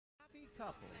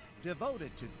couple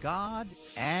devoted to God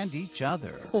and each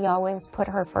other. He always put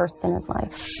her first in his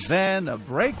life. Then a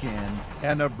break-in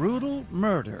and a brutal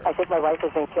murder. I think my wife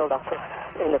has been killed also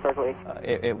in the first week.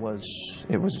 It was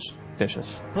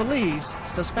vicious. Police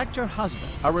suspect her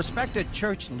husband, a respected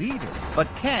church leader, but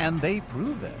can they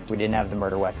prove it? We didn't have the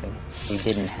murder weapon. We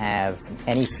didn't have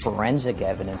any forensic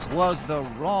evidence. Was the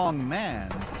wrong man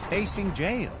facing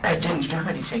jail? I didn't do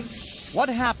anything. What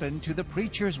happened to the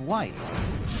preacher's wife?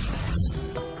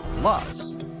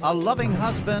 Plus, a loving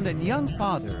husband and young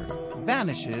father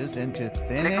vanishes into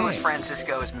thin Nicholas air.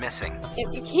 Francisco is missing.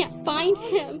 If you can't find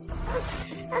him,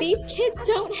 these kids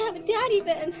don't have a daddy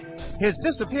then. His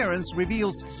disappearance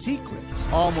reveals secrets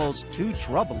almost too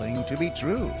troubling to be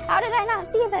true. How did I not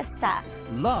see this stuff?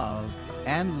 Love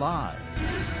and lies.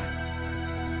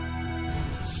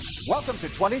 Welcome to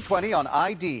 2020 on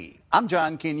ID. I'm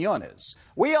John Quinones.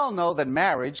 We all know that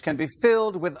marriage can be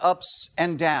filled with ups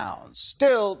and downs.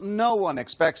 Still, no one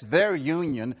expects their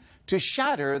union to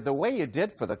shatter the way it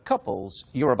did for the couples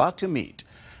you're about to meet.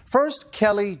 First,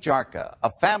 Kelly Jarka,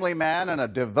 a family man and a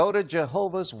devoted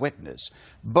Jehovah's Witness.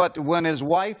 But when his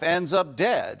wife ends up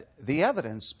dead, the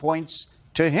evidence points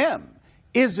to him.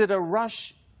 Is it a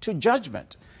rush to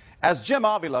judgment? As Jim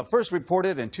Avila first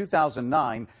reported in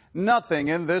 2009, nothing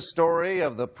in this story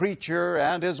of the preacher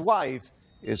and his wife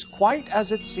is quite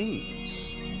as it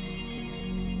seems.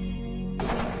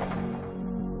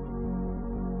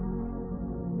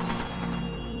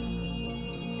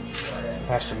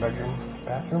 Master bedroom,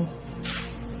 bathroom.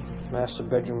 Master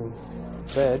bedroom,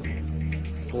 bed.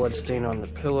 Blood stain on the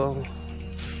pillow.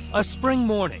 A spring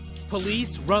morning,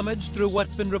 police rummage through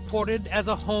what's been reported as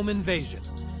a home invasion.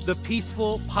 The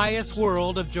peaceful, pious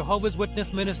world of Jehovah's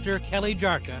Witness minister Kelly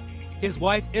Jarka, his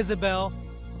wife Isabelle,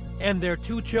 and their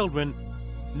two children,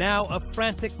 now a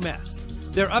frantic mess.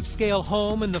 Their upscale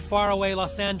home in the faraway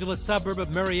Los Angeles suburb of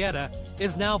Murrieta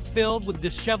is now filled with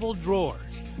disheveled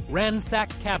drawers,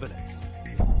 ransacked cabinets,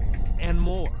 and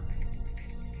more.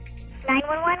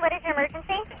 911, what is your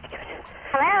emergency?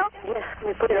 Hello? Yeah, can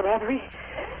we put in a battery?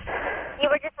 You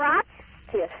were just robbed?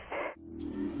 Yes.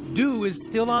 Dew is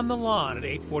still on the lawn at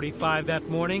 8:45 that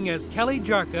morning as Kelly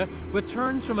Jarka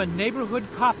returns from a neighborhood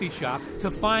coffee shop to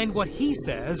find what he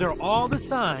says are all the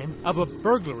signs of a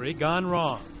burglary gone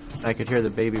wrong. I could hear the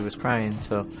baby was crying,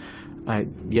 so I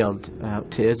yelled out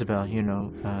to Isabelle,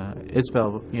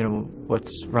 Isabelle,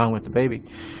 what's wrong with the baby?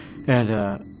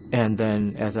 And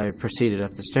then as I proceeded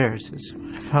up the stairs is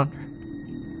when I found her.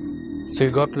 So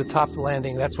you go up to the top of the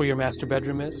landing, that's where your master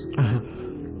bedroom is?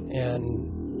 And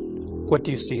what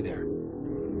do you see there?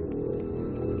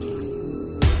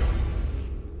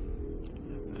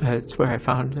 It's where I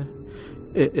found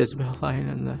Isabelle lying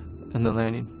on the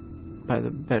landing by the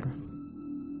bedroom.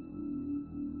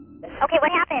 Okay,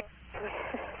 what happened?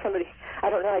 Somebody, I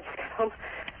don't know, I just got home.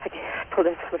 I pulled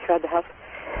in from inside the house.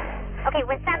 Okay,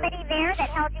 was somebody there that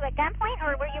held you at gunpoint,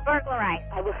 or were you burglarized?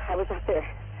 I was not there.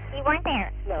 You weren't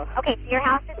there? No. Okay, so your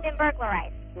house has been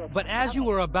burglarized. But as you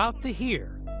were about to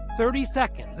hear, 30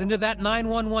 seconds into that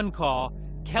 911 call,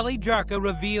 Kelly Jarka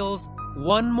reveals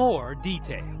one more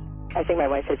detail. I think my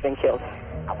wife has been killed.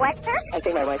 What, sir? I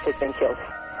think my wife has been killed.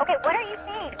 Okay, what are you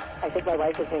saying? I think my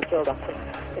wife has been killed also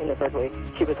in the first week.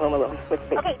 She was home alone with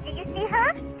me. Okay, do you see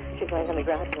her? She's lying on the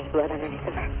ground and there's blood underneath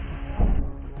of her.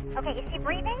 Okay, is she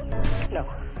breathing? No.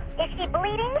 Is she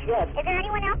bleeding? Yes. Is there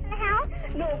anyone else in the house?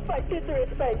 No, my sister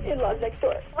is my in-laws next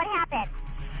door. What happened?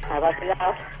 I walked in the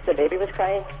house. The baby was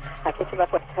crying. I picked him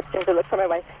up, went upstairs to look for my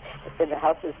wife. And the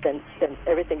house has been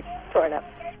everything's torn up.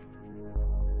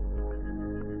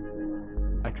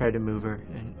 I tried to move her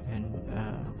and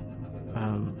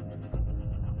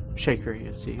shake her,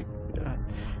 you see.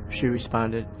 She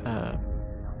responded.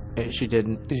 She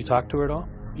didn't. Did you talk to her at all?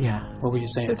 Yeah. What were you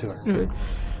saying to her?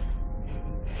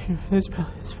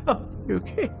 Isabelle, you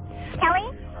okay?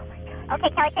 Kelly? Okay,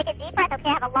 Kelly, take a deep breath, okay?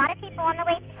 I have a lot of people on the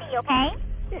way to see you, okay?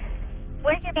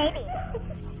 Where's your baby?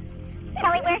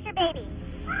 Kelly, where's your baby?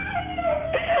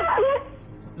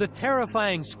 The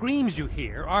terrifying screams you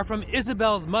hear are from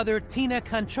Isabelle's mother, Tina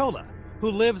Conchola, who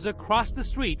lives across the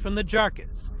street from the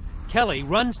Jarkas. Kelly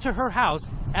runs to her house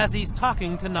as he's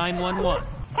talking to 911.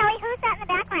 Kelly, who's that in the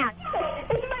background?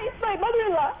 It's my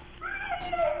mother-in-law.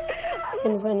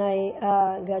 And when I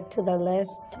got to the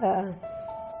last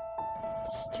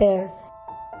stair,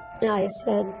 I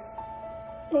said,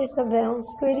 Isabelle,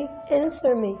 sweetie,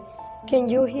 answer me. Can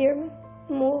you hear me?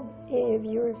 Move if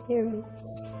you hear me.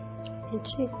 And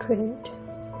she couldn't.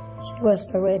 She was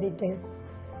already dead.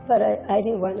 But I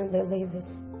didn't want to believe it.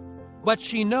 But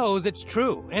she knows it's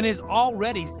true and is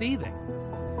already seething.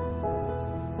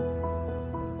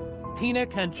 Tina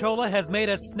Canchola has made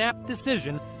a snap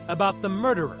decision about the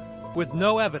murderer with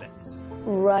no evidence.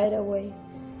 Right away,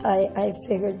 I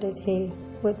figured that he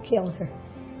would kill her.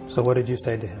 So what did you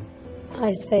say to him?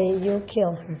 I say, you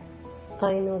kill her.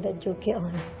 I know that you kill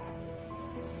her.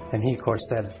 And he, of course,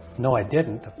 said, no, I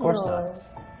didn't. Of course not.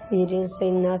 He didn't say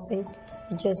nothing.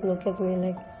 He just looked at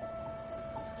me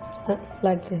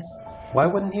like this. Why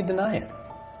wouldn't he deny it?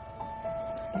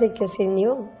 Because he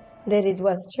knew that it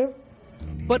was true.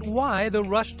 But why the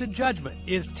rush to judgment?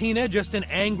 Is Tina just an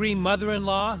angry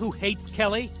mother-in-law who hates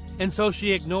Kelly, and so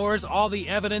she ignores all the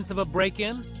evidence of a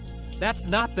break-in? That's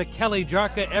not the Kelly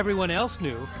Jarka everyone else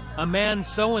knew, a man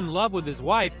so in love with his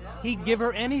wife, he'd give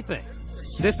her anything.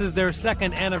 This is their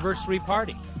second anniversary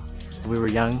party. We were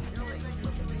young.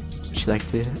 She liked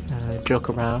to joke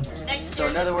around. So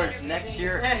in other words, next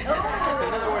year.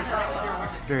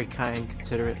 Very kind,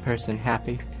 considerate person,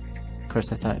 happy. Of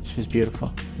course, I thought she was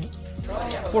beautiful.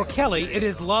 For Kelly, it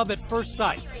is love at first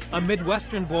sight. A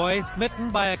Midwestern boy smitten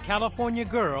by a California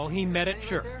girl he met at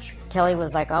church. Kelly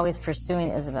was like always pursuing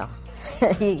Isabelle.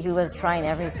 he was trying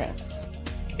everything.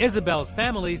 Isabelle's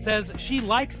family says she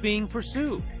likes being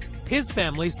pursued. His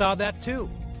family saw that too.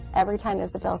 Every time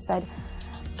Isabelle said,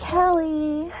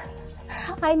 Kelly,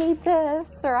 I need this,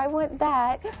 or I want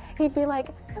that, he'd be like,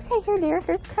 okay, here, dear,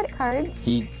 here's the credit card.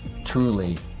 He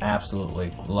truly,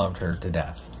 absolutely loved her to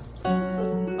death.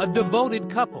 A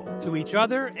devoted couple to each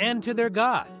other and to their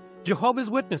God. Jehovah's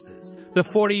Witnesses. The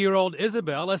 40-year-old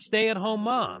Isabelle, a stay-at-home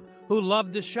mom who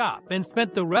loved to shop and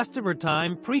spent the rest of her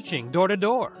time preaching door to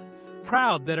door.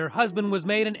 Proud that her husband was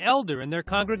made an elder in their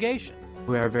congregation.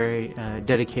 We are very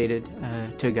dedicated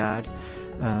to God.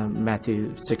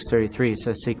 Matthew 6:33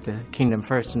 says, seek the kingdom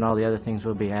first and all the other things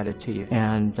will be added to you.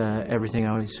 And everything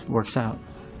always works out.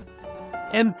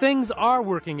 And things are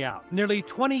working out. Nearly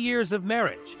 20 years of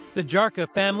marriage. The Jarka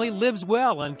family lives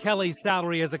well on Kelly's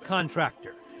salary as a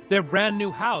contractor. Their brand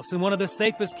new house in one of the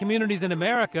safest communities in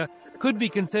America could be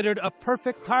considered a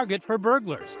perfect target for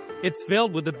burglars. It's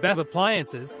filled with the best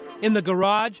appliances. In the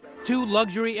garage, 2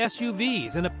 luxury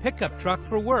SUVs and a pickup truck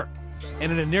for work.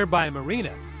 And in a nearby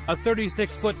marina, a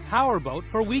 36-foot powerboat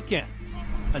for weekends.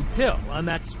 Until, on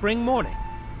that spring morning,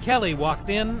 Kelly walks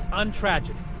in on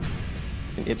tragedy.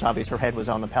 It's obvious her head was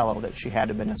on the pillow, that she had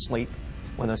to have been asleep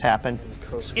when this happened.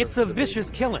 It's a vicious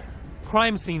killing.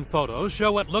 Crime scene photos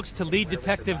show what looks to lead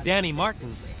detective Danny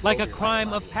Martin like a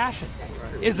crime of passion.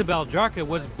 Isabelle Jarka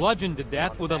was bludgeoned to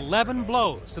death with 11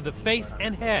 blows to the face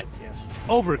and head.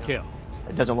 Overkill.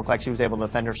 It doesn't look like she was able to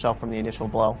defend herself from the initial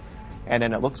blow. And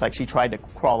then it looks like she tried to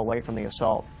crawl away from the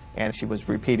assault, and she was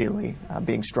repeatedly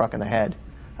being struck in the head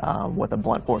with a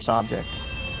blunt force object.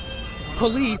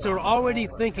 Police are already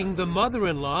thinking the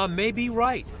mother-in-law may be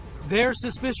right. Their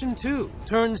suspicion, too,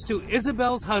 turns to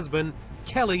Isabelle's husband,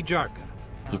 Kelly Jarka.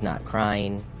 He's not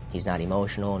crying. He's not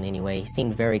emotional in any way. He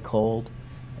seemed very cold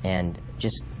and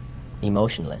just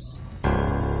emotionless.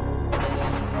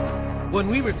 When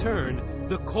we return,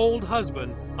 the cold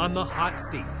husband on the hot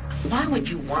seat. Why would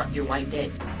you want your wife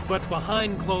dead? But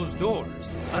behind closed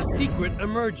doors, a secret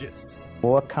emerges.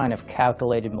 What kind of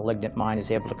calculated malignant mind is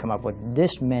able to come up with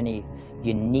this many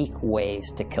unique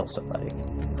ways to kill somebody?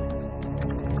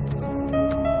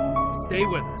 Stay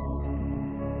with us.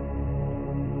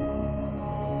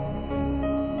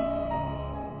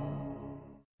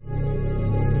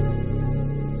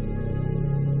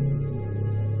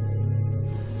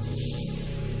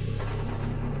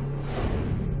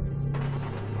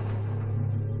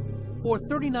 For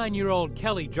 39-year-old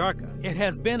Kelly Jarka, it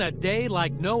has been a day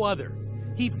like no other.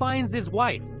 He finds his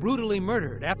wife brutally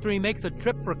murdered after he makes a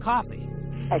trip for coffee.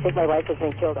 I think my wife has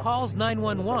been killed. Calls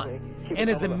 911 and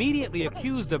is immediately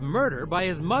accused of murder by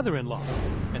his mother-in-law,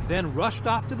 and then rushed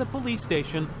off to the police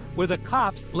station where the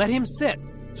cops let him sit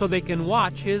so they can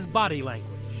watch his body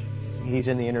language. He's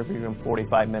in the interview room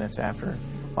 45 minutes after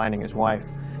finding his wife,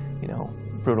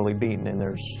 brutally beaten, and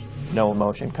there's no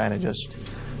emotion, kind of just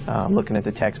looking at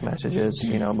the text messages,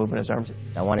 moving his arms.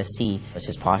 I want to see, is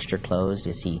his posture closed?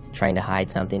 Is he trying to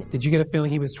hide something? Did you get a feeling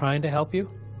he was trying to help you?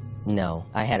 No,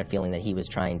 I had a feeling that he was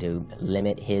trying to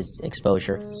limit his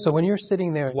exposure. So when you're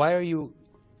sitting there, why are you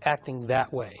acting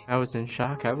that way? I was in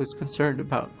shock. I was concerned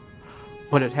about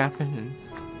what had happened, and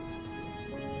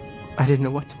I didn't know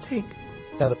what to think.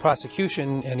 Now, the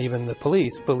prosecution and even the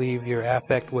police believe your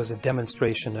affect was a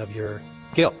demonstration of your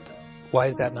guilt. Why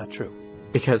is that not true?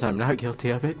 Because I'm not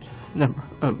guilty of it,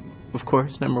 of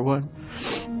course, number one.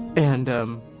 And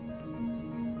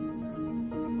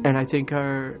I think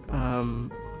our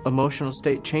emotional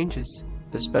state changes,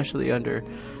 especially under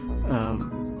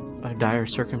a dire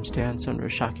circumstance, under a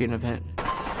shocking event.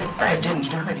 I didn't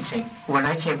do anything. When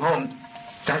I came home,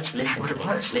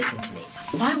 Listen to me.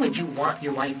 Why would you want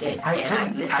your wife dead?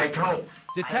 I don't.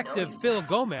 Detective Phil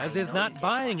Gomez is not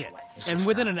buying it, and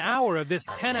within an hour of this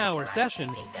 10-hour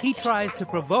session, he tries to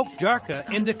provoke Jarka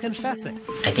into confessing.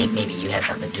 I think maybe you have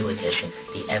something to do with this, and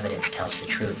the evidence tells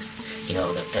the truth. You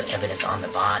know, the evidence on the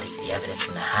body, the evidence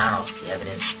in the house, the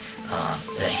evidence,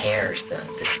 the hairs, the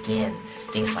skin,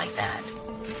 things like that.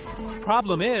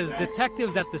 Problem is,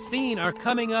 detectives at the scene are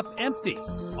coming up empty.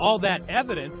 All that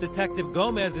evidence Detective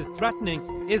Gomez is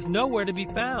threatening is nowhere to be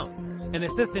found. And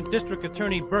Assistant District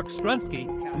Attorney Burke Strunsky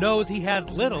knows he has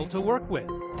little to work with.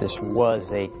 This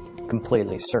was a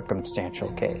completely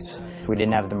circumstantial case. We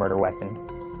didn't have the murder weapon.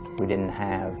 We didn't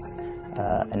have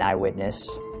an eyewitness.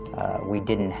 We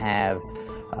didn't have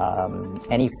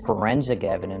any forensic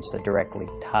evidence that directly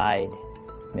tied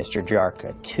Mr.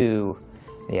 Jarka to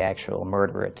the actual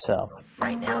murder itself.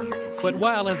 But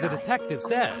while, as the detective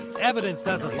says, evidence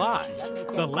doesn't lie,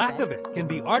 the lack of it can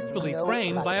be artfully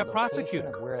framed by a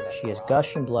prosecutor. She is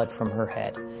gushing blood from her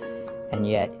head, and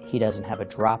yet he doesn't have a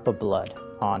drop of blood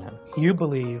on him. You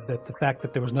believe that the fact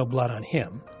that there was no blood on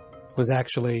him was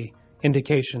actually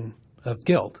indication of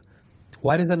guilt.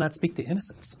 Why does that not speak to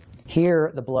innocence?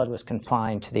 Here, the blood was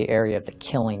confined to the area of the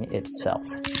killing itself,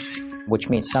 which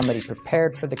means somebody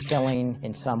prepared for the killing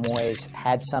in some ways,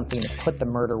 had something to put the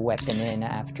murder weapon in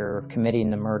after committing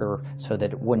the murder so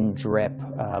that it wouldn't drip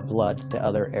blood to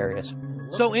other areas.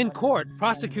 So in court,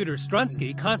 Prosecutor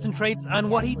Strunsky concentrates on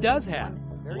what he does have,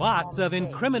 lots of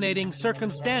incriminating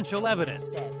circumstantial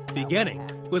evidence,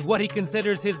 beginning with what he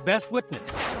considers his best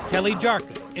witness, Kelly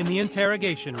Jarka, in the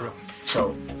interrogation room.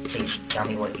 So, please tell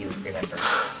me what you remember.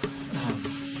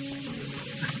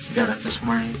 Got up this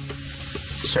morning,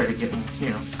 started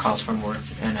getting, calls from work,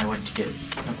 and I went to get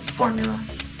formula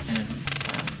and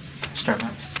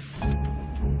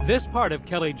Starbucks. This part of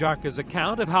Kelly Jarka's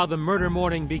account of how the murder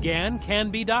morning began can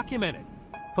be documented.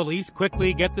 Police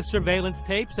quickly get the surveillance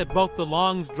tapes at both the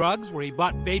Long's Drugs, where he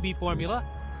bought baby formula,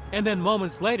 and then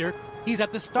moments later, he's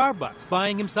at the Starbucks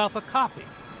buying himself a coffee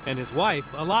and his wife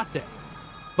a latte.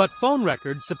 But phone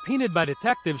records subpoenaed by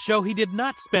detectives show he did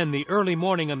not spend the early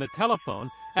morning on the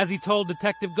telephone, as he told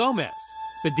Detective Gomez.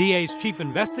 The DA's chief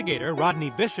investigator,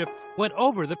 Rodney Bishop, went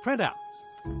over the printouts.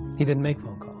 He didn't make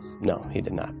phone calls? No, he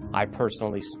did not. I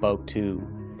personally spoke to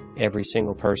every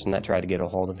single person that tried to get a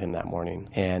hold of him that morning.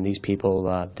 And these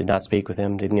people did not speak with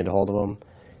him, didn't get a hold of him,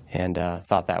 and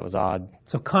thought that was odd.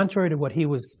 So contrary to what he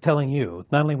was telling you,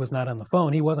 not only was not on the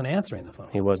phone, he wasn't answering the phone.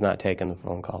 He was not taking the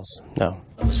phone calls, no.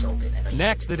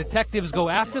 Next, the detectives go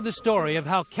after the story of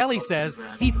how Kelly says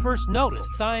he first noticed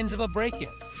signs of a break-in.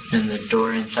 And the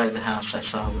door inside the house I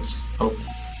saw was open.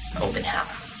 Open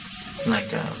house? Like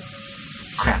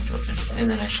cracked open. And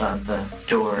then I saw the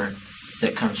door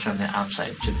that comes from the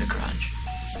outside to the garage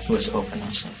was open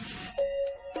also.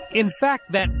 In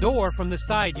fact, that door from the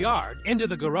side yard into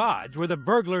the garage where the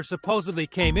burglar supposedly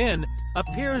came in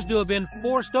appears to have been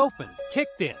forced open,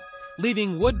 kicked in,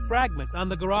 leaving wood fragments on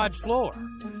the garage floor.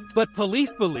 But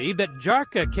police believe that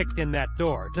Jarka kicked in that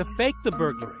door to fake the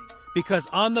burglary, because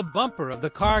on the bumper of the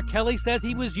car Kelly says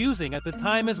he was using at the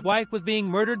time his wife was being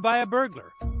murdered by a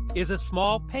burglar is a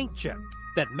small paint chip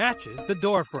that matches the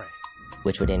door frame.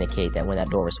 Which would indicate that when that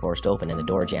door was forced open and the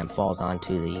door jamb falls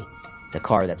onto the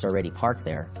car that's already parked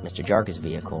there, Mr. Jarka's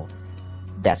vehicle,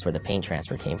 that's where the paint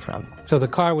transfer came from. So the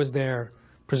car was there,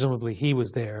 presumably he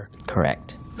was there.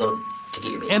 Correct.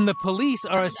 And the police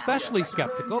are especially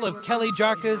skeptical of Kelly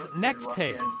Jarka's next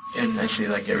tale. And I see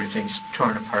like everything's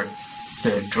torn apart.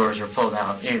 The drawers are pulled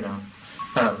out,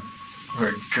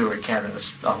 her jewelry cabinet was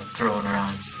all thrown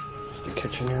around. The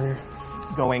kitchen area?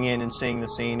 Going in and seeing the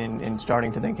scene and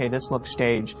starting to think, hey, this looks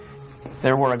staged.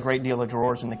 There were a great deal of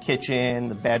drawers in the kitchen,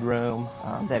 the bedroom,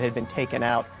 that had been taken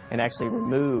out and actually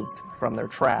removed from their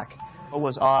track. It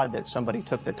was odd that somebody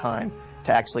took the time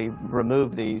to actually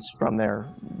remove these from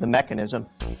the mechanism.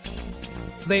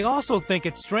 They also think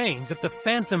it's strange that the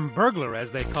phantom burglar,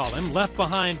 as they call him, left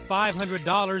behind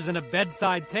 $500 in a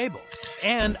bedside table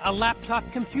and a laptop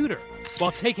computer,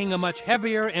 while taking a much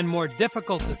heavier and more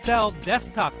difficult to sell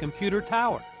desktop computer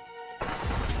tower.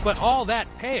 But all that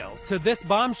pales to this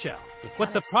bombshell.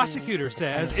 What the prosecutor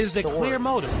says is the clear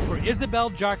motive for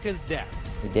Isabelle Jarka's death.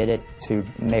 He did it to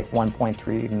make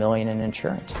 $1.3 million in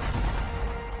insurance.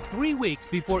 3 weeks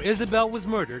before Isabelle was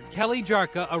murdered, Kelly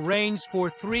Jarka arranged for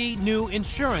 3 new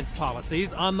insurance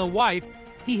policies on the wife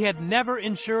he had never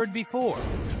insured before.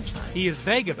 He is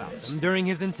vague about them during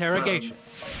his interrogation.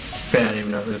 I don't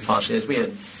even know who the policy is. We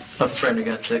had a friend who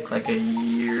got sick like a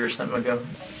year or something ago,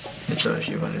 and so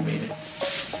she wanted me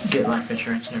to get life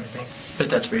insurance and everything. But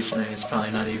that's recently. It's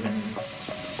probably not even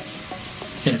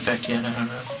in effect yet. I don't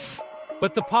know.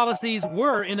 But the policies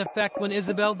were in effect when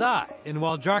Isabelle died, and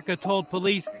while Jarka told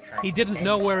police he didn't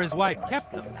know where his wife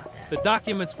kept them, the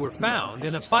documents were found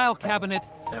in a file cabinet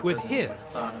with his,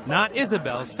 not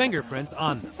Isabelle's, fingerprints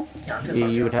on them.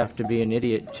 You would have to be an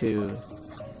idiot to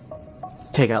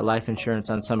take out life insurance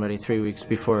on somebody 3 weeks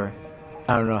before.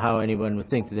 I don't know how anyone would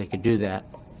think that they could do that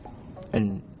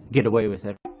and get away with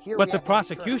it. But the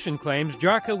prosecution claims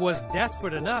Jarka was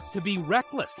desperate enough to be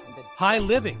reckless,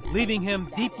 high-living, leaving him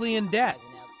deeply in debt.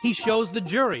 He shows the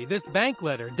jury this bank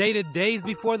letter dated days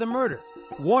before the murder,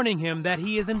 warning him that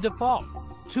he is in default,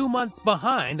 2 months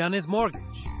behind on his mortgage.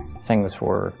 Things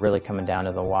were really coming down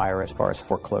to the wire as far as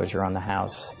foreclosure on the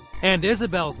house. And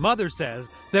Isabelle's mother says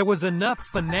there was enough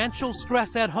financial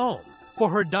stress at home for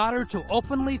her daughter to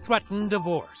openly threaten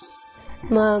divorce.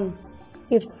 Mom,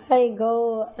 if I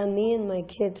go, me and my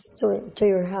kids to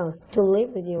your house to live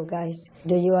with you guys,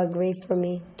 do you agree for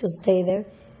me to stay there?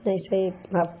 And I say,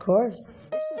 of course.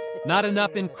 Not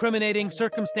enough incriminating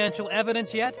circumstantial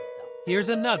evidence yet? Here's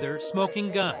another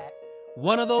smoking gun.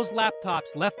 One of those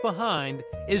laptops left behind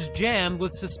is jammed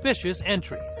with suspicious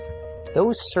entries.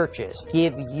 Those searches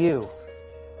give you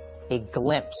a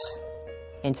glimpse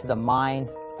into the mind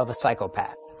of a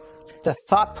psychopath. The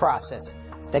thought process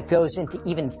that goes into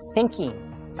even thinking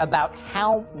about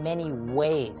how many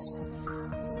ways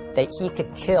that he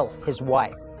could kill his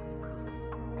wife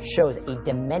shows a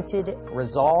demented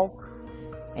resolve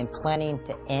and planning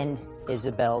to end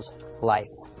Isabelle's life.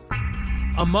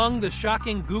 Among the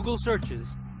shocking Google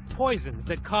searches, poisons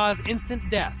that cause instant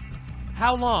death,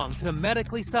 how long to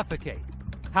medically suffocate,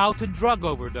 how to drug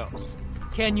overdose,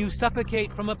 can you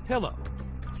suffocate from a pillow,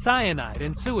 cyanide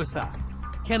and suicide,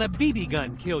 can a BB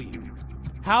gun kill you,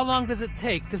 how long does it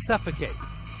take to suffocate,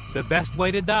 the best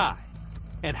way to die,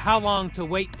 and how long to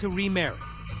wait to remarry.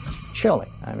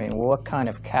 Chilling. I mean, what kind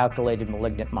of calculated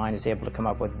malignant mind is able to come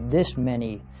up with this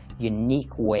many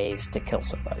unique ways to kill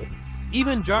somebody?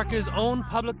 Even Jarka's own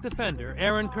public defender,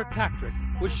 Aaron Kirkpatrick,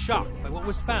 was shocked by what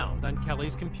was found on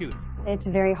Kelly's computer. It's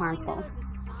very harmful.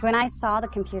 When I saw the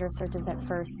computer searches at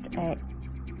first,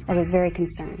 I was very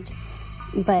concerned.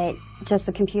 But just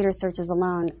the computer searches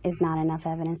alone is not enough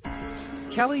evidence.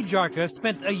 Kelly Jarka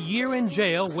spent a year in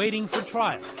jail waiting for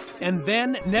trial, and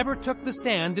then never took the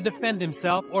stand to defend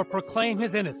himself or proclaim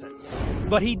his innocence.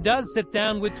 But he does sit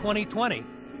down with 2020,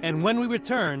 and when we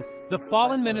return, the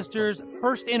fallen minister's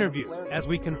first interview as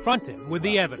we confront him with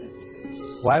the evidence.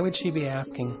 Why would she be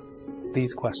asking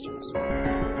these questions?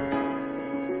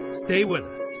 Stay with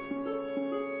us.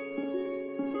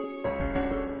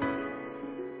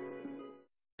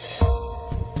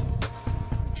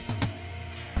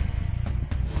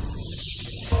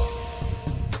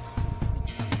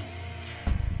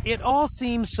 It all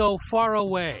seems so far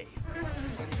away.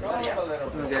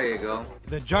 There you go.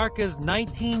 The Jarka's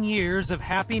 19 years of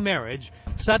happy marriage,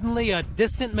 suddenly a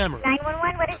distant memory.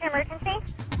 911, what is your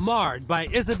emergency? Marred by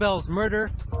Isabelle's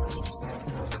murder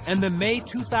and the May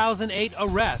 2008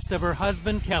 arrest of her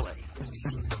husband, Kelly.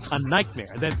 A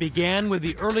nightmare that began with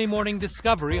the early morning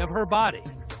discovery of her body,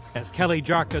 as Kelly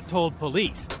Jarka told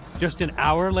police just an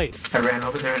hour later. I ran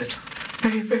over there and it's,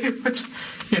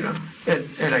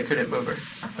 and I couldn't move her.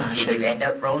 Did you end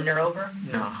up rolling her over?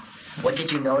 No. What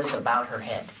did you notice about her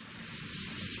head?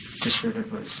 Just that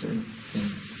it was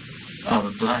all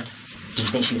the blood. Did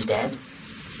you think she was dead?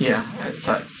 Yeah, I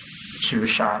thought she was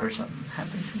shot or something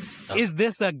happened to her. Is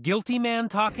this a guilty man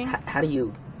talking? How do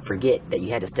you forget that you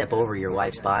had to step over your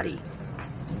wife's body,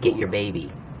 get your baby,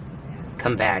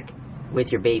 come back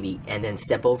with your baby, and then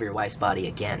step over your wife's body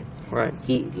again? Right.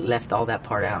 He left all that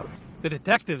part out. The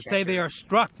detectives say they are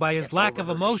struck by his lack of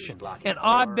emotion and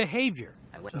odd behavior.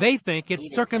 They think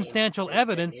it's circumstantial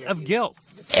evidence of guilt.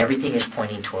 Everything is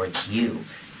pointing towards you.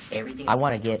 I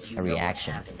want to get a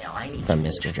reaction from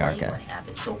Mr. Jarka.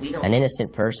 An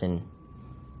innocent person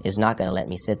is not going to let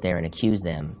me sit there and accuse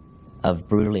them of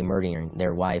brutally murdering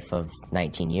their wife of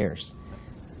 19 years.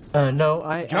 No,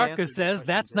 Jarka says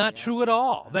that's not true at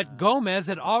all, that Gomez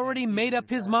had already made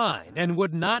up his mind and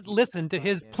would not listen to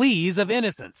his pleas of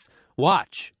innocence.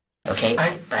 Watch. Okay?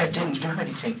 I didn't do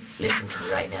anything. Listen to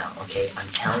me right now, okay?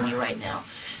 I'm telling you right now.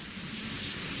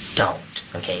 Don't,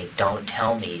 okay? Don't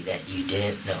tell me that you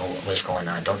didn't know what was going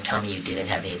on. Don't tell me you didn't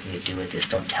have anything to do with this.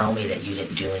 Don't tell me that you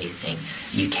didn't do anything.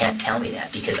 You can't tell me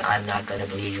that because I'm not going to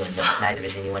believe you and neither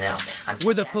is anyone else.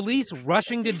 Were the police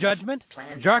rushing to judgment?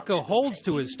 Jarka holds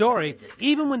to his story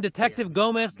even when Detective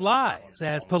Gomez lies,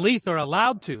 as police are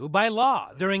allowed to by law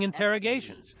during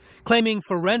interrogations, claiming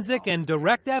forensic and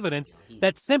direct evidence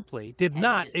that simply did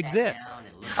not exist.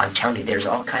 I'm telling you, there's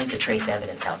all kinds of trace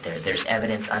evidence out there. There's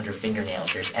evidence under fingernails.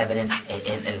 There's evidence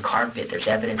in carpet. There's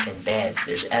evidence in beds.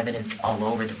 There's evidence all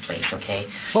over the place, okay?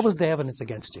 What was the evidence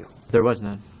against you? There was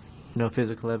none. No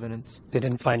physical evidence. They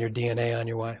didn't find your DNA on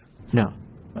your wife? No.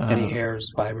 Any hairs,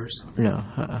 fibers? No.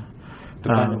 To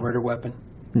find the murder weapon?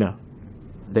 No.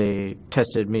 They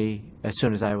tested me as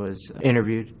soon as I was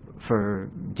interviewed for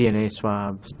DNA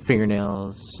swabs,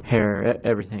 fingernails, hair,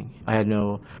 everything. I had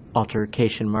no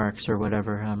altercation marks or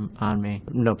whatever on me.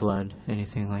 No blood,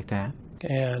 anything like that.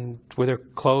 And were there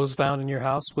clothes found in your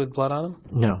house with blood on them?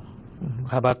 No.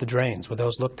 How about the drains? Were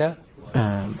those looked at?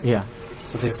 Yeah.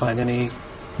 Did they find any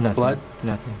blood?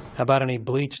 Nothing. How about any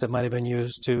bleach that might have been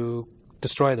used to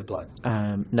destroy the blood?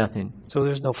 Nothing. So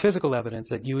there's no physical evidence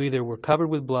that you either were covered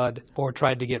with blood or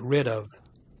tried to get rid of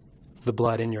the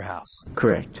blood in your house?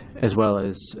 Correct, as well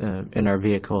as in our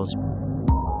vehicles.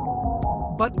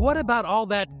 But what about all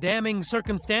that damning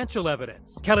circumstantial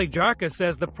evidence? Kelly Jarka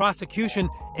says the prosecution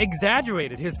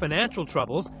exaggerated his financial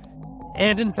troubles,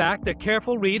 and in fact, a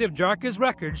careful read of Jarka's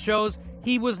record shows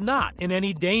he was not in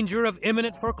any danger of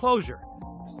imminent foreclosure.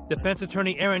 Defense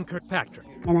attorney Aaron Kirkpatrick.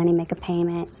 And then he'd make a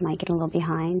payment, might get a little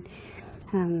behind,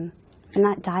 but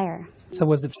not dire. So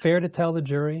was it fair to tell the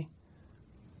jury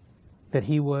that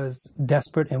he was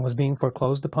desperate and was being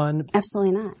foreclosed upon?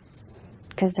 Absolutely not,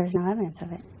 because there's no evidence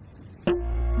of it.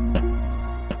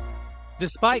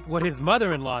 Despite what his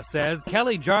mother-in-law says,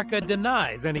 Kelly Jarka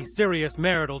denies any serious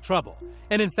marital trouble.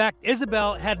 And in fact,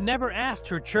 Isabelle had never asked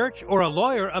her church or a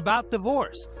lawyer about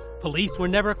divorce. Police were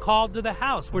never called to the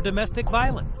house for domestic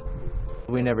violence.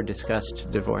 We never discussed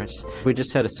divorce. We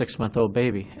just had a 6-month-old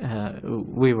baby.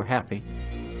 We were happy.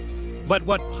 But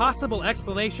what possible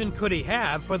explanation could he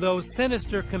have for those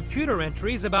sinister computer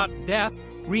entries about death,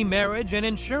 remarriage, and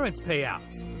insurance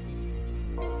payouts?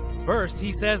 First,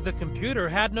 he says the computer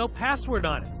had no password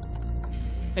on it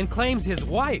and claims his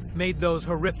wife made those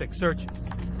horrific searches.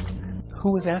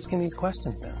 Who was asking these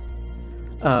questions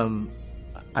then?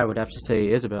 I would have to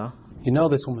say Isabelle. You know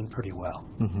this woman pretty well.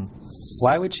 Mm-hmm.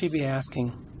 Why would she be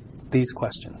asking these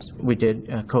questions? We did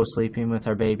co-sleeping with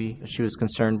our baby. She was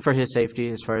concerned for his safety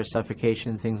as far as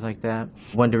suffocation, things like that.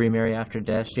 Wanted to remarry after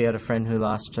death. She had a friend who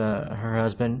lost her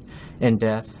husband in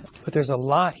death. But there's a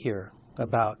lot here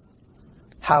about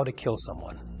how to kill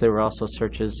someone. There were also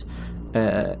searches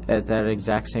at that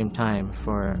exact same time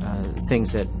for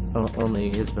things that only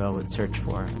Isabelle would search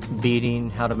for. Beading,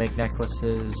 how to make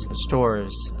necklaces,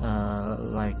 stores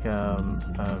like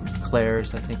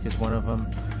Claire's, I think is one of them.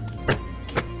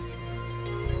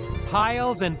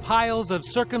 Piles and piles of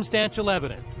circumstantial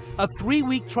evidence, a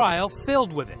 3-week trial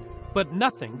filled with it, but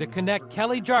nothing to connect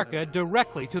Kelly Jarka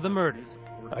directly to the murder.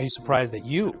 Are you surprised that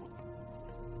you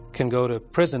can go to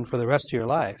prison for the rest of your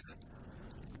life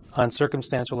on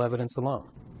circumstantial evidence alone?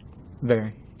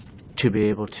 Very. To be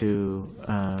able to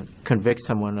convict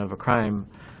someone of a crime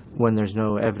when there's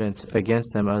no evidence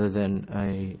against them other than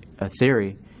a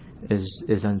theory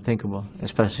is unthinkable,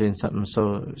 especially in something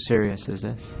so serious as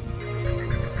this.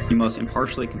 You must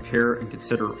impartially compare and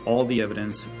consider all the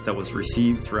evidence that was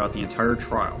received throughout the entire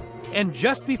trial. And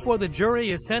just before the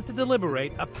jury is sent to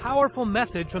deliberate, a powerful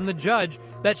message from the judge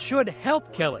that should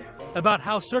help Kelly about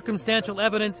how circumstantial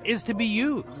evidence is to be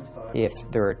used. If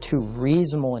there are 2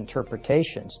 reasonable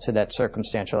interpretations to that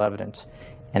circumstantial evidence,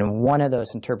 and one of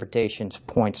those interpretations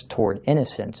points toward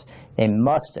innocence, they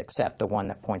must accept the one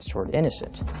that points toward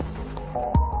innocence.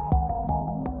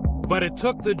 But it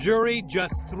took the jury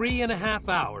just 3.5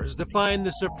 hours to find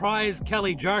the surprise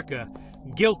Kelly Jarka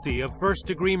guilty of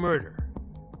first-degree murder.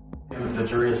 The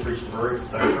jury has reached a verdict,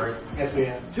 is that right? Yes, we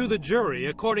have. To the jury,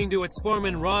 according to its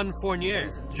foreman Ron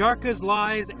Fournier, Jarka's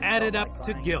lies added up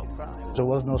to guilt. There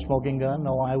was no smoking gun,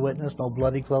 no eyewitness, no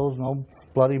bloody clothes, no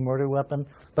bloody murder weapon.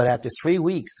 But after 3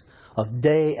 weeks of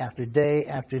day after day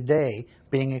after day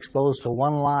being exposed to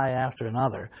one lie after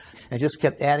another, it just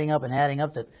kept adding up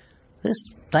that this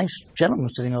nice gentleman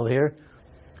sitting over here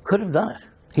could have done it.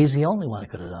 He's the only one that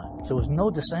could have done it. There was no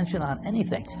dissension on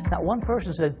anything. Not one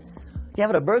person said, yeah,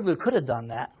 but a burglar could have done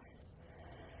that.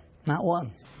 Not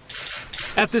one.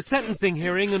 At the sentencing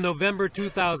hearing in November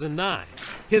 2009,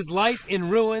 his life in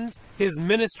ruins, his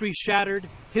ministry shattered,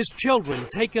 his children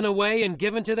taken away and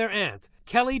given to their aunt,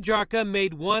 Kelly Jarka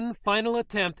made one final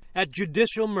attempt at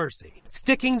judicial mercy,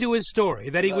 sticking to his story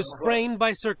that he was framed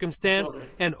by circumstance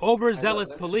and overzealous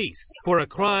police for a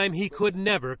crime he could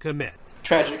never commit.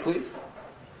 Tragically,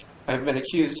 I've been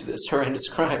accused of this horrendous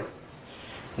crime,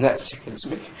 and that sickens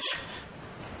me.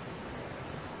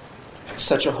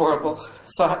 Such a horrible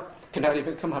thought cannot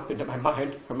even come up into my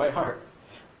mind or my heart.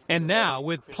 And now,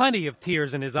 with plenty of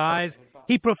tears in his eyes,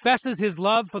 he professes his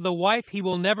love for the wife he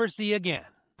will never see again.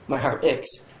 My heart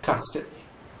aches constantly.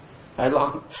 I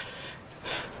long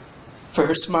for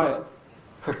her smile,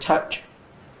 her touch,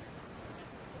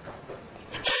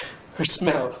 her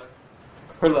smell,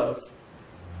 her love.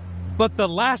 But the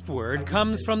last word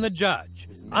comes from the judge.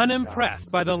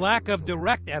 Unimpressed by the lack of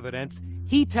direct evidence,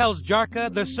 he tells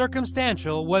Jarka the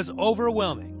circumstantial was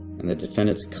overwhelming. And the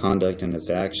defendant's conduct and his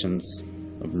actions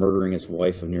of murdering his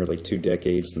wife of nearly 2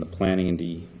 decades, and the planning and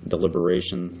the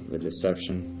deliberation, the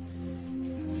deception,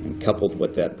 and coupled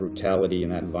with that brutality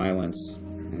and that violence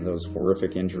and those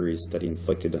horrific injuries that he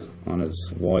inflicted on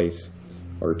his wife,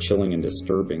 are chilling and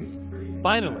disturbing.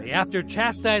 Finally, after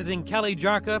chastising Kelly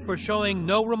Jarka for showing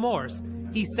no remorse,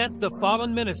 he sent the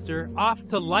fallen minister off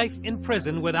to life in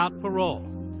prison without parole,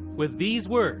 with these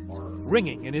words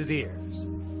ringing in his ears.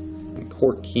 The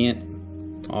court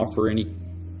can't offer any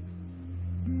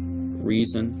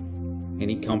reason,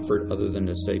 any comfort other than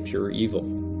to say pure evil.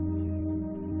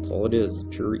 That's all it is,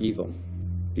 pure evil.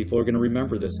 People are going to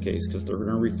remember this case because they're going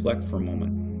to reflect for a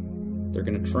moment. They're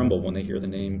going to tremble when they hear the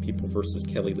name People versus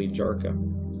Kelly Lee Jarka.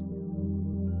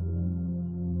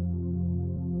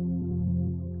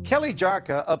 Kelly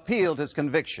Jarka appealed his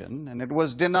conviction, and it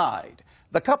was denied.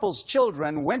 The couple's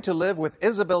children went to live with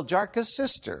Isabelle Jarka's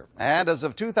sister, and as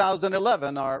of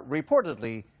 2011 are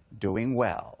reportedly doing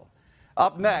well.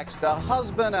 Up next, a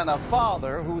husband and a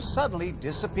father who suddenly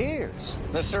disappears.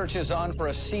 The search is on for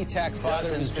a SeaTac father.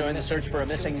 Dozens join the search for a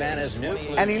missing man as new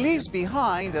clues. And he leaves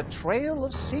behind a trail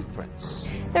of secrets.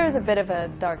 There's a bit of a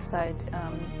dark side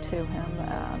to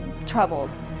him,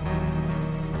 troubled.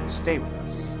 Stay with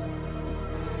us.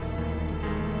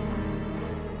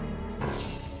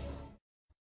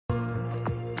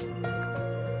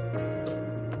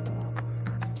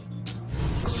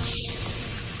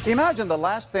 Imagine the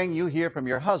last thing you hear from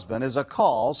your husband is a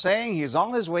call saying he's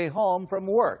on his way home from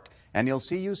work and he'll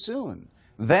see you soon.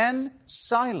 Then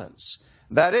silence.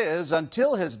 That is,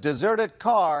 until his deserted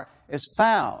car is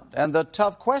found and the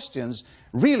tough questions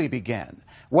really begin.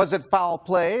 Was it foul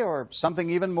play or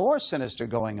something even more sinister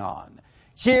going on?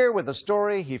 Here with a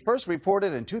story he first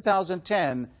reported in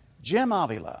 2010, Jim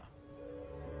Avila.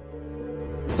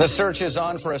 The search is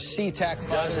on for a SeaTac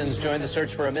father. Dozens join the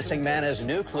search for a missing man as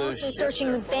new clues.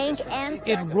 Searching the bank and...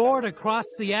 It roared across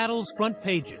Seattle's front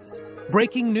pages.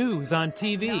 Breaking news on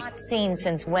TV. Not seen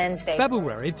since Wednesday.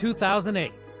 February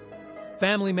 2008.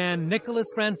 Family man Nicholas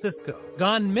Francisco,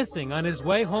 gone missing on his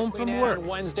way home from work.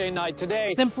 Wednesday night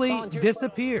today. Simply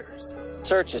disappears.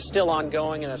 Search is still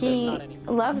ongoing, and he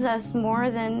loves us more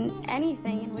than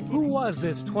anything. Who was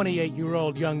this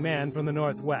 28-year-old young man from the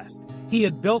Northwest? He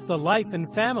had built a life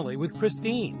and family with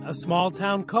Christine, a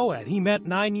small-town co-ed he met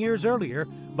 9 years earlier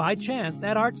by chance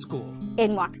at art school.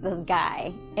 In walks this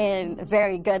guy, a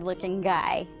very good-looking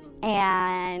guy,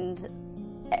 and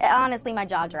honestly, my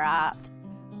jaw dropped.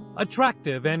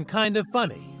 Attractive and kind of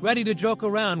funny, ready to joke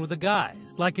around with the guys,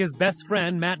 like his best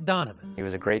friend, Matt Donovan. He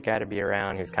was a great guy to be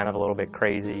around. He was kind of a little bit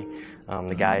crazy.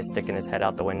 The guy sticking his head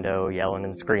out the window, yelling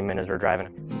and screaming as we're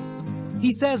driving.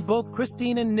 He says both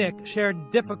Christine and Nick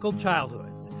shared difficult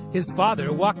childhoods. His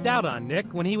father walked out on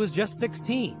Nick when he was just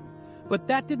 16. But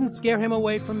that didn't scare him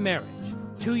away from marriage.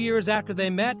 2 years after they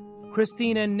met,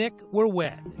 Christine and Nick were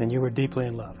wed. And you were deeply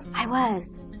in love. I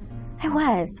was.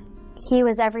 He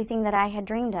was everything that I had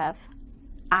dreamed of.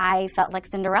 I felt like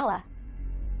Cinderella.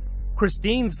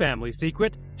 Christine's family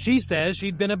secret, she says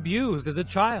she'd been abused as a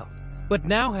child, but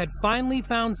now had finally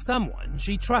found someone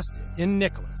she trusted in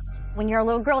Nicholas. When you're a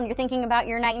little girl and you're thinking about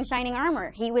your knight in shining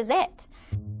armor, he was it.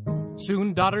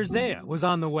 Soon daughter Zaya was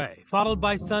on the way, followed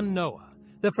by son Noah.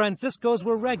 The Franciscos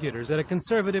were regulars at a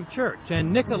conservative church,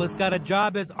 and Nicholas got a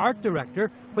job as art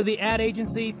director for the ad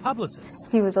agency Publicis.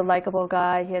 He was a likable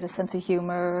guy. He had a sense of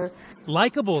humor.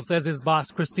 Likable, says his boss,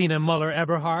 Christina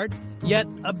Muller-Eberhard, yet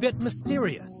a bit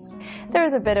mysterious. There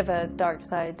was a bit of a dark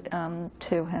side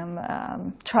to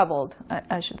him, troubled,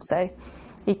 I should say.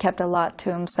 He kept a lot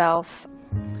to himself.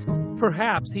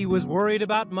 Perhaps he was worried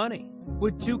about money.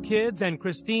 With 2 kids and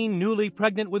Christine newly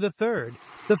pregnant with a third,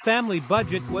 the family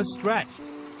budget was stretched.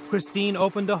 Christine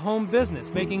opened a home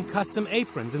business making custom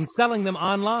aprons and selling them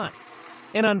online.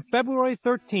 And on February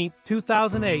 13,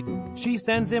 2008, she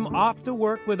sends him off to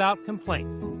work without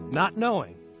complaint, not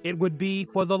knowing it would be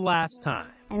for the last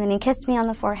time. And then he kissed me on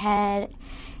the forehead,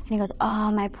 and he goes,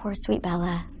 "Oh, my poor sweet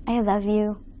Bella, I love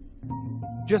you."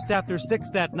 Just after 6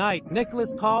 that night,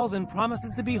 Nicholas calls and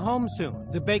promises to be home soon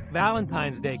to bake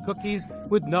Valentine's Day cookies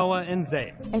with Noah and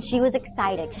Zaya. And she was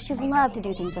excited because she loved to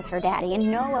do things with her daddy, and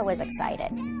Noah was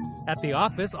excited. At the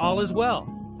office, all is well.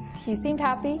 He seemed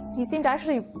happy. He seemed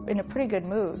actually in a pretty good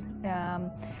mood,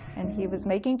 and he was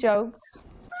making jokes.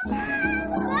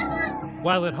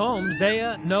 While at home,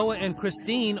 Zaya, Noah, and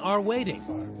Christine are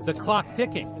waiting, the clock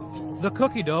ticking. the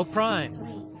cookie dough primed.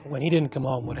 When he didn't come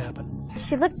home, what happened?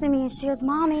 She looks at me and she goes,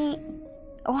 "Mommy,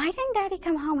 why didn't Daddy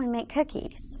come home and make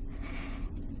cookies?"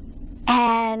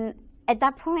 And at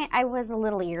that point, I was a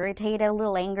little irritated, a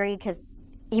little angry, because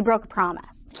he broke a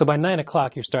promise. So by 9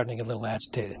 o'clock, you're starting to get a little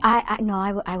agitated.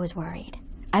 I was worried.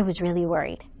 I was really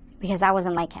worried, because I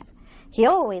wasn't like him. He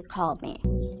always called me.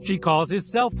 She calls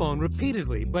his cell phone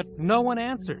repeatedly, but no one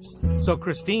answers. So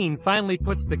Christine finally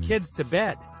puts the kids to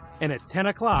bed. And at 10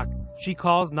 o'clock, she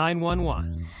calls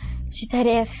 911. She said,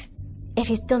 if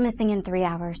he's still missing in 3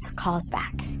 hours, call us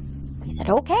back. I said,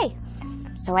 okay.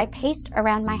 So I paced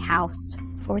around my house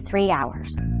for 3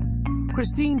 hours.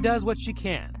 Christine does what she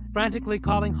can, frantically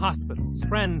calling hospitals,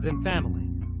 friends, and family.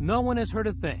 No one has heard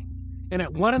a thing. And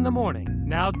at 1 in the morning,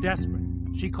 now desperate,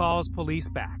 she calls police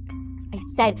back. I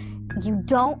said, you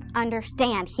don't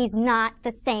understand. He's not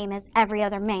the same as every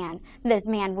other man. This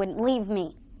man wouldn't leave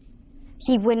me.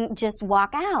 He wouldn't just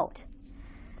walk out.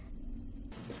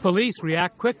 Police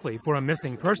react quickly for a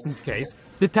missing persons case.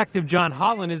 Detective John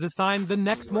Holland is assigned the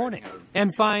next morning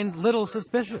and finds little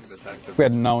suspicious. We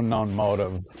had no known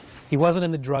motive. He wasn't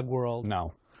in the drug world.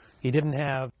 No. He didn't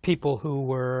have people who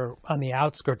were on the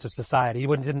outskirts of society. He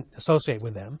didn't associate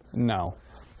with them. No.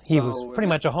 He was pretty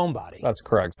much a homebody. That's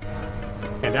correct.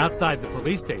 And outside the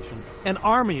police station, an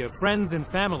army of friends and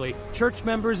family, church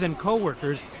members and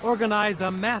co-workers organize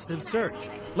a massive search,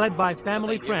 led by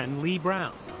family friend Lee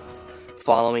Brown.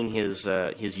 Following his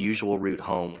usual route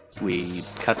home, we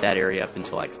cut that area up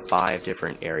into like 5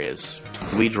 different areas.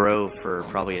 We drove for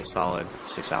probably a solid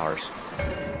 6 hours.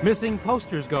 Missing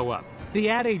posters go up. The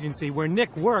ad agency where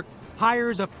Nick worked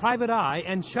hires a private eye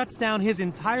and shuts down his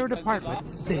entire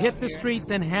department to hit the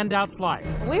streets and hand out flyers.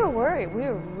 We were worried. We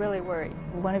were really worried.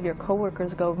 One of your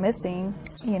coworkers go missing,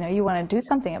 you want to do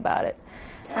something about it.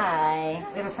 Hi.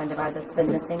 We have a friend of ours that's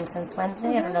been missing since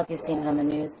Wednesday. I don't know if you've seen it on the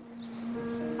news.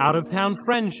 Out-of-town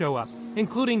friends show up,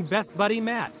 including best buddy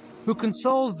Matt, who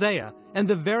consoles Zaya and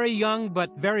the very young but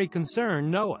very concerned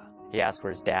Noah. He asked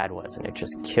where his dad was, and it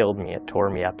just killed me. It tore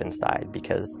me up inside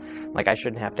because, I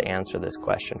shouldn't have to answer this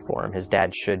question for him. His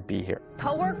dad should be here.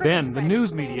 Then the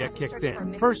news media kicks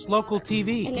in. First local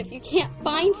TV. And if you can't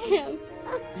find him,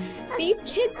 these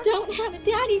kids don't have a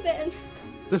daddy then.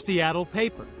 The Seattle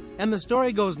paper. And the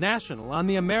story goes national on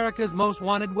the America's Most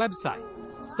Wanted website.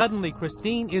 Suddenly,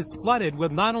 Christine is flooded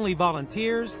with not only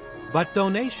volunteers, but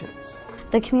donations.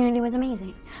 The community was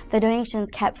amazing. The donations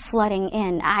kept flooding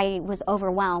in. I was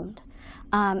overwhelmed.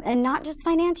 And not just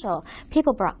financial.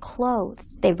 People brought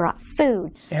clothes. They brought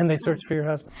food. And they searched for your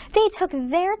husband. They took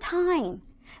their time,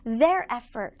 their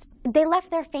efforts. They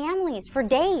left their families for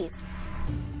days.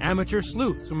 Amateur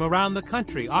sleuths from around the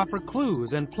country offer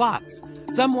clues and plots.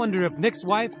 Some wonder if Nick's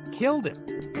wife killed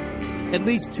him. At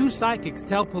least 2 psychics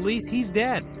tell police he's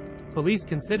dead. Police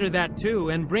consider that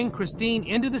too and bring Christine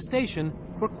into the station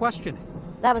for questioning.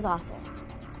 That was awful.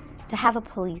 To have a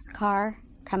police car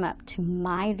come up to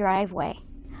my driveway.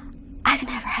 I've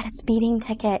never had a speeding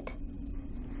ticket.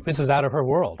 This is out of her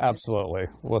world. Absolutely,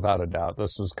 without a doubt.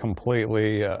 This was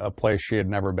completely a place she had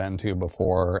never been to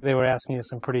before. They were asking you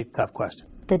some pretty tough questions.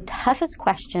 The toughest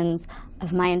questions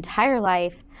of my entire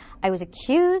life. I was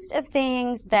accused of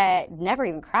things that never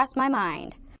even crossed my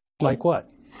mind. Like what?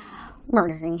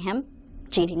 Murdering him,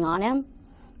 cheating on him,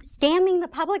 scamming the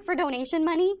public for donation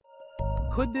money.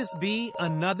 Could this be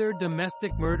another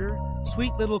domestic murder?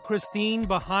 Sweet little Christine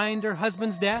behind her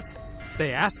husband's death?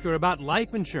 They ask her about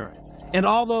life insurance and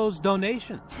all those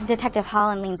donations. Detective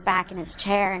Holland leans back in his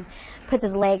chair and puts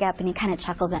his leg up and he kind of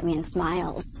chuckles at me and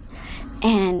smiles.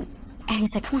 And he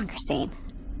said, "Come on, Christine,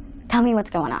 tell me what's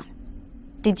going on.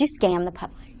 Did you scam the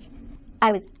public?"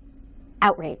 I was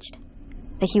outraged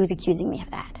that he was accusing me of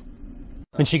that.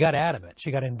 And she got out of it. She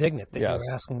got indignant that Yes.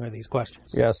 you were asking her these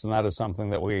questions. Yes, and that is something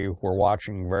that we were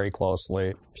watching very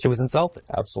closely. She was insulted.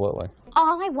 Absolutely.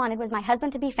 All I wanted was my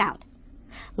husband to be found.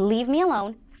 Leave me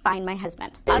alone. Find my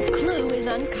husband. A clue is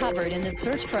uncovered in the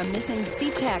search for a missing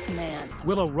SeaTac man.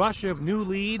 Will a rush of new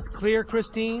leads clear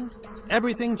Christine?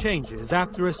 Everything changes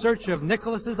after a search of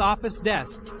Nicholas's office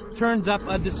desk turns up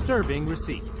a disturbing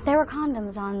receipt. There were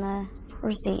condoms on the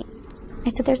receipt. I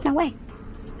said, "There's no way."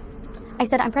 I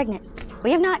said, "I'm pregnant.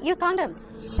 We have not used condoms."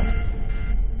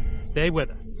 Stay with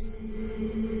us.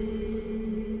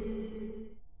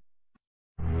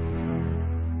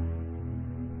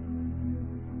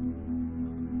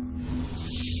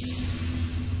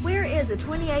 Where is a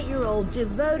 28-year-old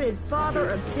devoted father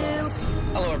of 2?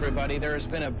 Hello, everybody. There has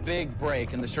been a big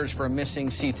break in the search for a missing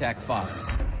SeaTac father.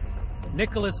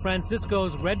 Nicholas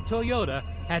Francisco's red Toyota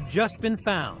had just been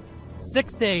found,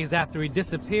 6 days after he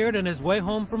disappeared on his way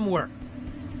home from work.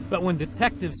 But when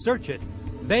detectives search it,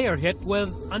 they are hit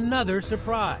with another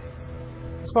surprise.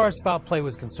 As far as foul play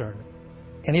was concerned,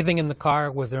 anything in the car,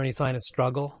 was there any sign of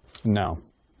struggle? No.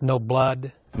 No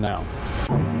blood? No.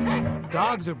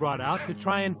 Dogs are brought out to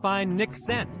try and find Nick's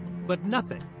scent, but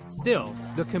nothing. Still,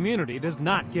 the community does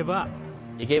not give up.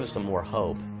 It gave us some more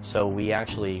hope, so we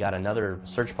actually got another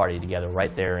search party together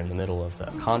right there in the middle of the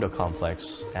condo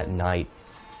complex at night.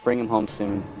 Bring him home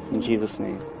soon, in Jesus'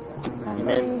 name.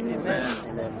 Amen.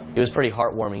 Amen. It was pretty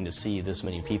heartwarming to see this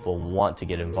many people want to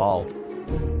get involved.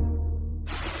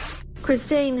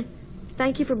 Christine,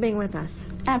 thank you for being with us.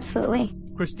 Absolutely.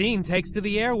 Christine takes to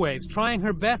the airwaves, trying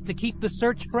her best to keep the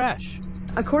search fresh.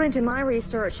 According to my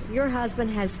research, your husband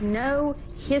has no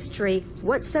history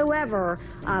whatsoever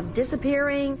of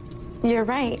disappearing. You're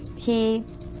right. He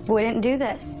wouldn't do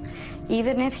this.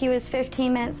 Even if he was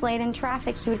 15 minutes late in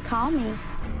traffic, he would call me.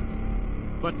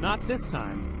 But not this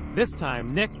time. This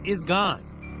time, Nick is gone.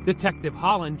 Detective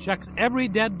Holland checks every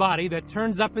dead body that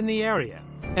turns up in the area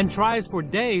and tries for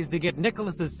days to get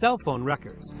Nicholas's cell phone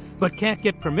records, but can't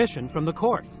get permission from the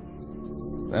court.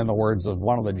 In the words of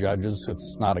one of the judges,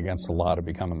 it's not against the law to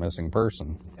become a missing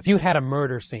person. If you had a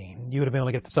murder scene, you would have been able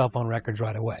to get the cell phone records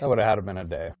right away. That would have had to been a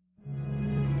day.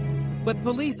 But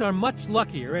police are much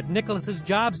luckier at Nicholas's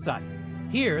job site.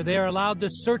 Here, they are allowed to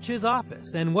search his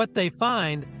office, and what they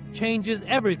find changes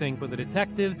everything for the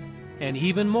detectives and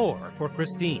even more for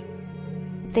Christine.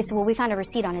 They said, well, we found a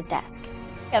receipt on his desk.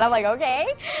 And I'm like, okay,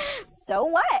 so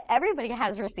what? Everybody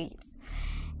has receipts.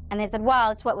 And they said,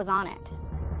 well, it's what was on it.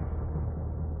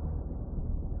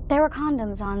 There were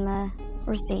condoms on the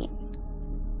receipt.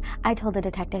 I told the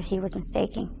detective he was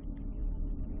mistaking.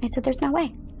 I said, there's no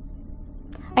way.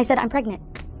 I said, I'm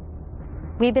pregnant.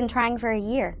 We've been trying for a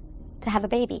year to have a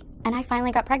baby, and I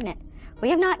finally got pregnant. We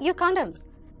have not used condoms.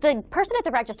 The person at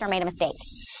the register made a mistake.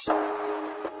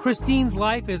 Christine's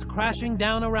life is crashing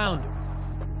down around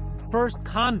her. First,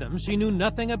 condoms she knew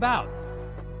nothing about.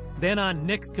 Then on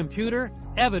Nick's computer,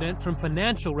 evidence from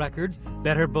financial records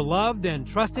that her beloved and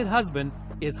trusted husband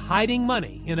is hiding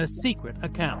money in a secret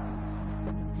account.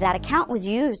 That account was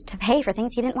used to pay for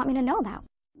things he didn't want me to know about.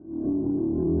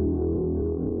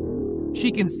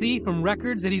 She can see from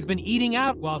records that he's been eating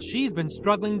out while she's been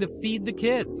struggling to feed the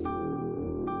kids.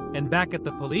 And back at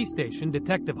the police station,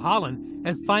 Detective Holland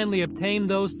has finally obtained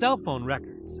those cell phone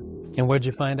records. And what'd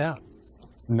you find out?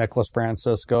 Nicholas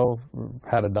Francisco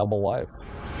had a double life.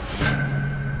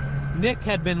 Nick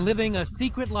had been living a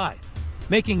secret life,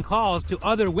 making calls to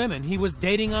other women he was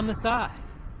dating on the side.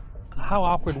 How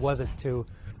awkward was it to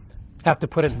have to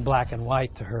put it in black and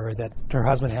white to her that her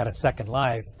husband had a second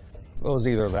life? It was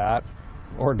either that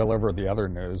or deliver the other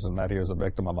news, and that he was a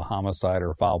victim of a homicide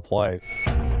or foul play.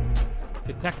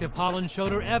 Detective Holland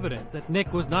showed her evidence that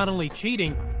Nick was not only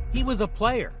cheating, he was a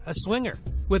player, a swinger,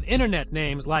 with internet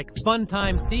names like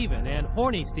Funtime Steven and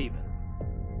Horny Steven.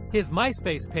 His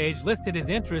MySpace page listed his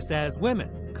interests as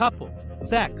women, couples,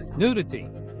 sex, nudity,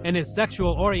 and his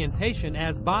sexual orientation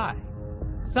as bi.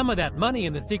 Some of that money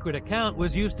in the secret account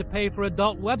was used to pay for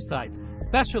adult websites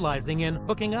specializing in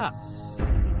hooking up.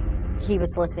 He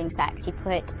was soliciting sex. He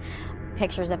put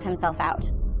pictures of himself out.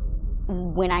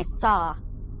 When I saw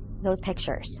those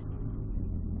pictures,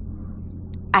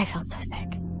 I felt so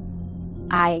sick.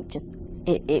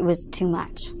 It was too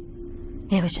much.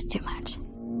 It was just too much.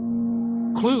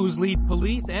 Clues lead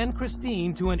police and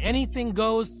Christine to an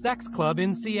anything-goes sex club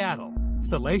in Seattle,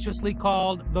 salaciously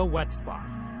called The Wet Spot,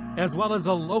 as well as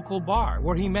a local bar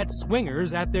where he met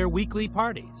swingers at their weekly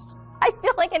parties. I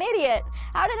feel like an idiot.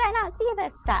 How did I not see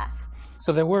this stuff?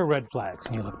 So there were red flags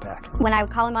when you look back. When I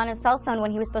would call him on his cell phone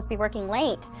when he was supposed to be working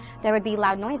late, there would be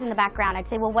loud noise in the background. I'd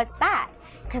say, well, what's that?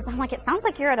 Because I'm like, it sounds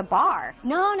like you're at a bar.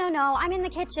 No, I'm in the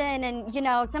kitchen and,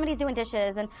 somebody's doing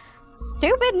dishes. And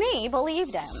stupid me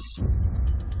believed him.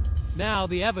 Now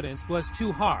the evidence was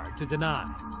too hard to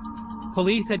deny.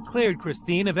 Police had cleared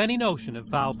Christine of any notion of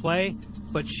foul play,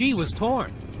 but she was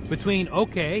torn between,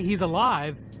 okay, he's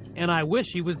alive, and I wish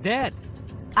he was dead.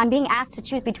 I'm being asked to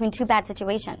choose between two bad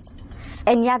situations.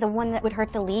 And yeah, the one that would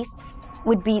hurt the least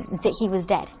would be that he was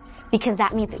dead, because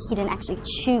that means that he didn't actually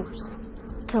choose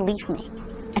to leave me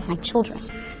and my children,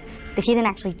 that he didn't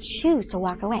actually choose to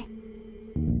walk away.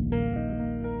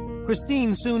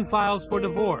 Christine soon files for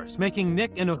divorce, making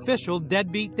Nick an official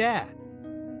deadbeat dad.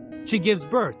 She gives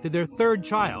birth to their third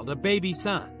child, a baby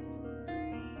son.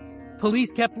 Police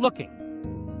kept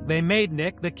looking. They made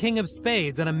Nick the king of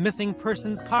spades on a missing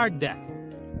persons card deck,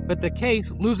 but the case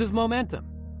loses momentum.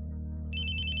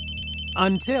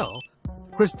 Until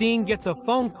Christine gets a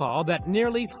phone call that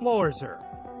nearly floors her.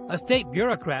 A state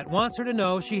bureaucrat wants her to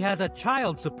know she has a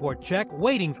child support check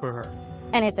waiting for her.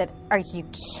 And I said, are you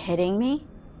kidding me?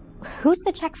 who's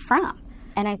the check from?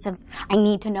 And I said, I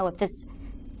need to know if this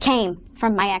came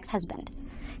from my ex-husband,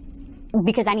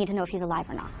 because I need to know if he's alive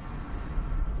or not.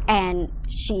 And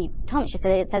she told me, she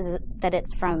said, it says that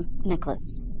it's from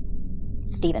Nicholas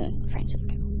Stephen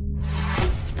Francisco.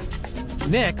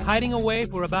 Nick, hiding away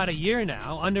for about a year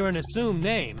now under an assumed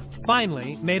name,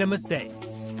 finally made a mistake.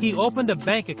 He opened a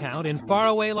bank account in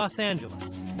faraway Los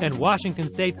Angeles, and Washington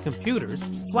State's computers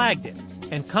flagged it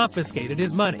and confiscated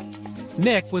his money.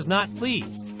 Nick was not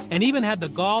pleased and even had the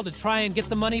gall to try and get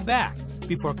the money back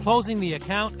before closing the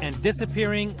account and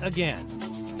disappearing again.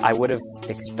 I would have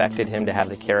expected him to have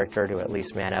the character to at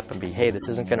least man up and be, hey, this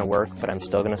isn't going to work, but I'm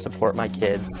still going to support my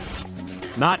kids.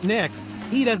 Not Nick.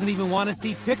 He doesn't even want to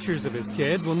see pictures of his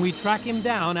kids when we track him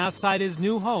down outside his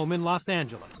new home in Los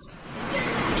Angeles.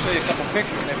 I'll show you a couple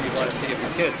pictures maybe you want to see of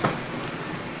your kids.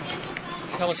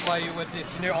 Tell us why you would,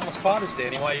 it's near almost Father's Day,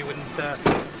 why you wouldn't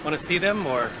want to see them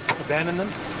or abandon them.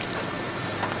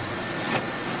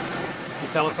 Can you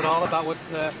tell us at all about what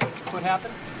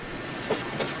happened?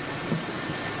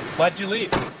 Why'd you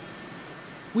leave?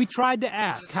 We tried to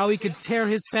ask how he could tear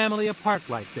his family apart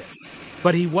like this,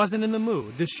 but he wasn't in the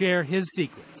mood to share his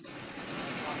secrets.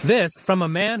 This from a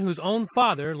man whose own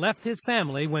father left his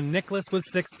family when Nicholas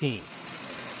was 16.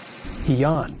 He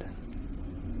yawned.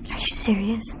 Are you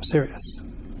serious? I'm serious.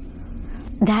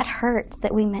 That hurts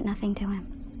that we meant nothing to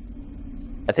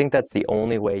him. I think that's the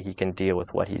only way he can deal with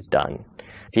what he's done.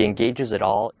 If he engages at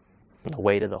all, the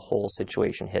weight of the whole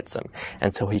situation hits him.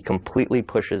 And so he completely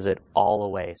pushes it all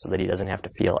away so that he doesn't have to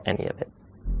feel any of it.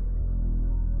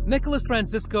 Nicholas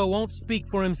Francisco won't speak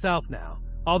for himself now,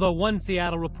 although one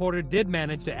Seattle reporter did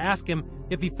manage to ask him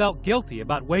if he felt guilty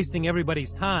about wasting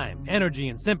everybody's time, energy,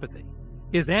 and sympathy.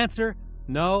 His answer,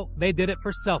 no, they did it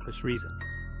for selfish reasons.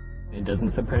 It doesn't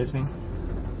surprise me.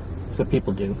 It's what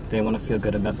people do. They want to feel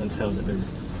good about themselves that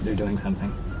they're doing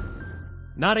something.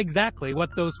 Not exactly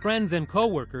what those friends and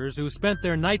co-workers who spent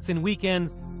their nights and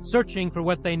weekends searching for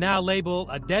what they now label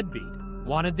a deadbeat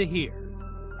wanted to hear.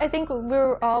 I think we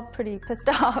were all pretty pissed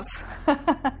off,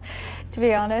 to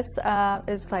be honest.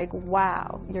 It's like,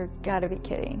 wow, you're gotta be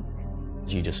kidding.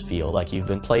 You just feel like you've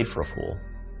been played for a fool,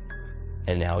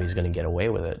 and now he's gonna get away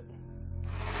with it.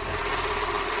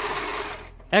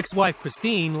 Ex-wife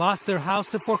Christine lost their house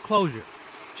to foreclosure.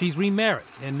 She's remarried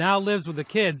and now lives with the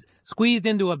kids squeezed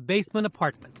into a basement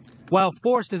apartment, while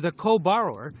forced as a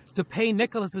co-borrower to pay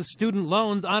Nicholas's student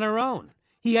loans on her own.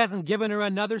 He hasn't given her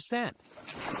another cent,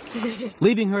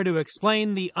 leaving her to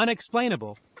explain the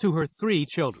unexplainable to her 3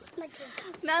 children.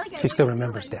 She still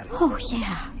remembers Daddy. Oh,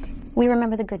 yeah. We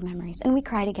remember the good memories, and we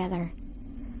cry together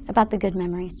about the good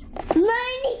memories.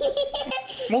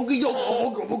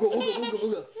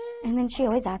 And then she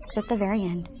always asks at the very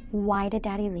end, why did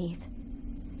Daddy leave?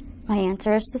 My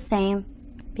answer is the same,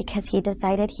 because he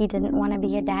decided he didn't want to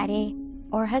be a daddy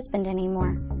or husband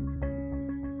anymore.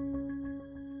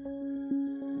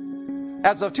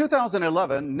 As of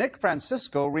 2011, Nick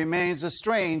Francisco remains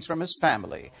estranged from his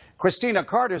family. Christina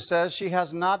Carter says she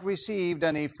has not received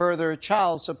any further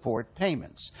child support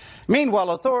payments.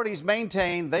 Meanwhile, authorities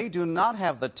maintain they do not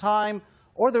have the time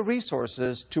or the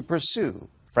resources to pursue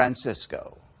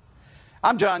Francisco.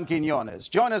 I'm John Quinones.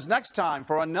 Join us next time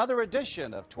for another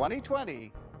edition of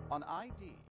 2020 on ID.